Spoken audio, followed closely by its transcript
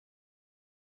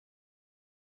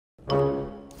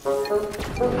That's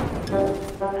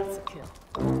a kill.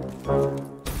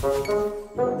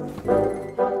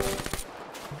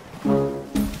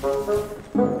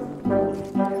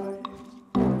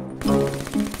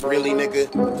 Really, nigga?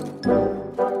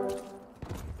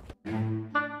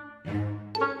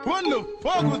 What the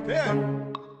fuck was that?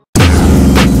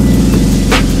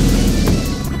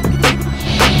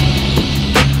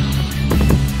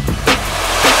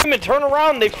 Turn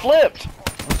around, they flipped.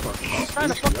 I'm trying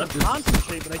to fucking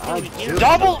concentrate, but I can't even hear.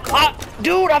 Double,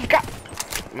 dude, I've got.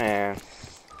 Man.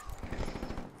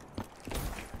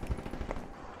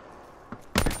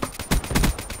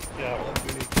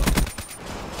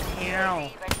 Yeah.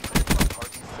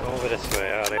 Over this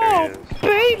way. Oh, there Oh, he is.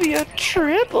 baby, a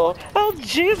triple. Oh,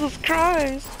 Jesus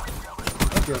Christ.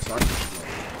 I guess I can slow.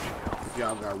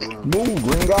 Y'all got room. Move,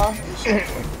 green guy.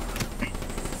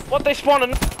 What, they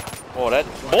spawning? Oh, that.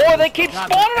 Boy, they keep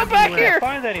spawning them back here.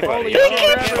 Find anybody. They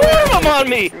keep spawning them on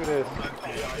me.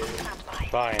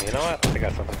 Fine. You know what? I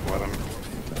got something for them.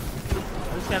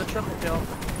 I just got a triple kill.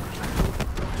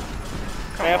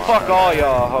 Man, fuck all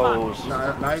y'all hoes.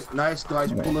 Nice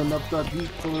guys pulling up the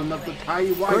heat, pulling up the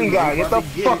tire. Green guy, get the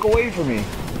fuck away from me.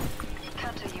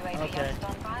 Okay.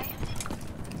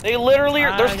 They literally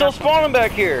are, they're still spawning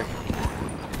back here.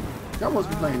 Y'all must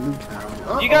be playing Newtown.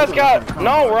 You guys got,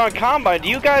 no, we're on Combine. Do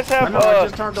you guys have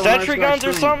sentry guns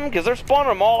or something? Because they're spawning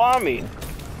them all on me.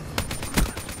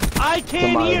 I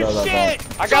can't hear shit!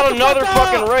 I got another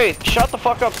fucking Wraith. Shut the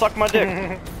fuck up, suck my dick.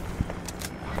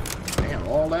 Damn,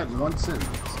 all that in one sentence.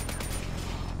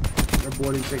 That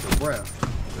boy didn't take a breath.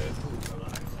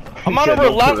 I'm on a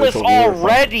Relentless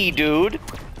already, dude.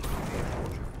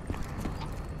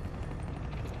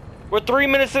 We're 3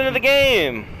 minutes into the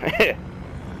game.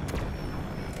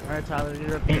 Alright, Tyler,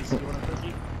 you're a piece. You want a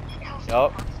cookie?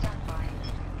 Yup.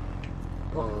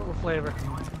 What flavor?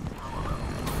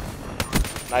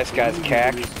 Nice guys,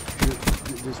 cack.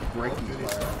 This breaking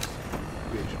glass.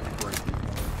 Bitch,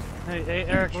 breaking. Hey,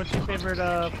 Eric, what's your favorite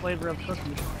flavor of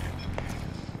cookie?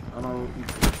 I don't.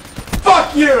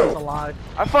 Fuck you! It's a lie.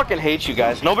 I fucking hate you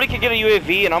guys. Nobody can get a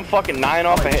UAV and I'm fucking 9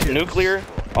 off a nuclear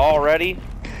already.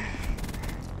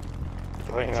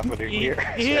 Playing up with your You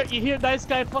gear. hear nice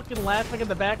guy fucking laughing in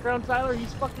the background, Tyler?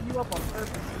 He's fucking you up on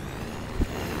purpose.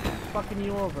 Fucking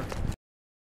you over.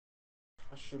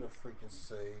 I should have freaking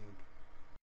saved.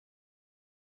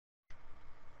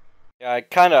 Yeah,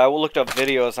 I looked up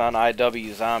videos on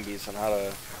IW zombies and how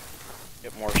to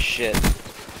get more shit.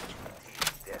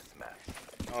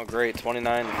 Oh great,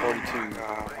 29 to 42.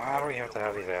 Why do we have to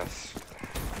have these ass?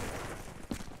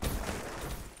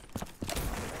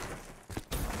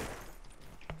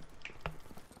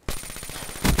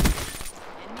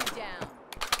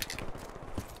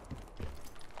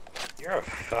 You're a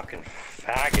fucking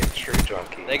faggot, true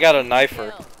junkie. They got a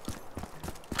knifer.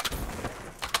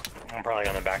 I'm probably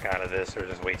gonna back out of this or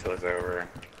just wait till it's over.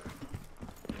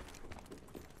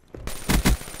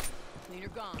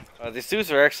 These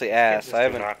dudes are actually ass. I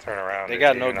haven't. Not turn around. They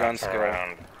got no gun skill.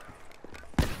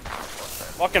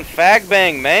 Fucking fag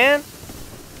bang, man.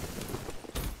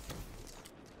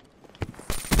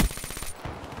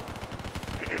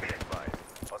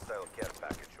 Hostile care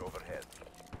package overhead.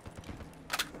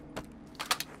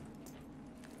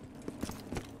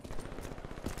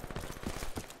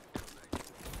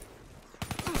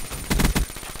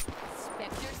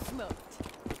 Spectre smoked.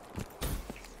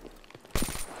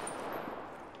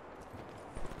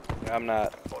 I'm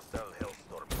not. Hostile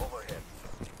hellstorm overhead.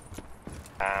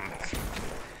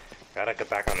 Gotta get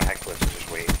back on the heck list and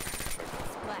just wait.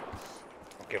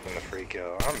 I'll give them the free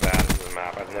kill. I'm bad at this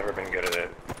map. I've never been good at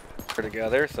it. We're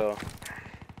together, so.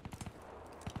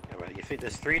 Yeah, but you see,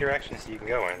 there's 3 directions you can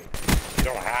go in. You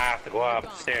don't have to go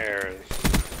upstairs.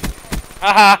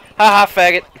 Haha, haha,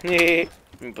 faggot.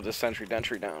 Let me put this sentry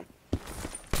dentry down.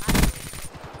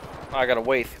 Oh, I got a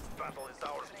waif.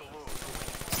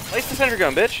 Place the sentry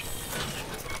gun, bitch.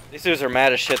 These dudes are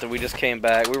mad as shit that we just came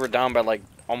back. We were down by like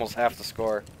almost half the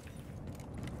score.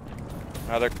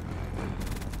 Now they're.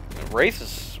 Wraith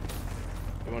is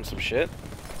doing some shit.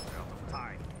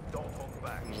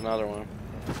 There's another one.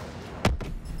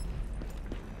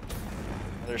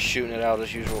 They're shooting it out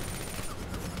as usual.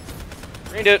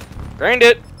 Greened it. Greened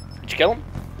it. Did you kill him?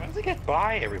 How does he get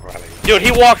by everybody? Dude,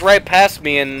 he walked right past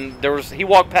me and he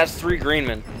walked past 3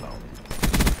 greenmen.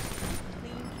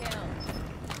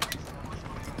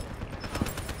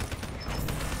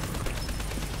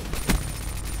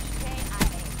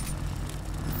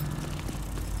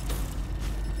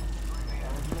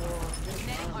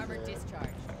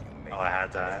 Oh, I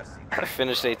had that. I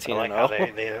finished 18 I like and how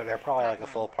 0. they're probably like a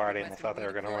full party and they thought they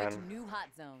were gonna win. New hot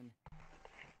zone.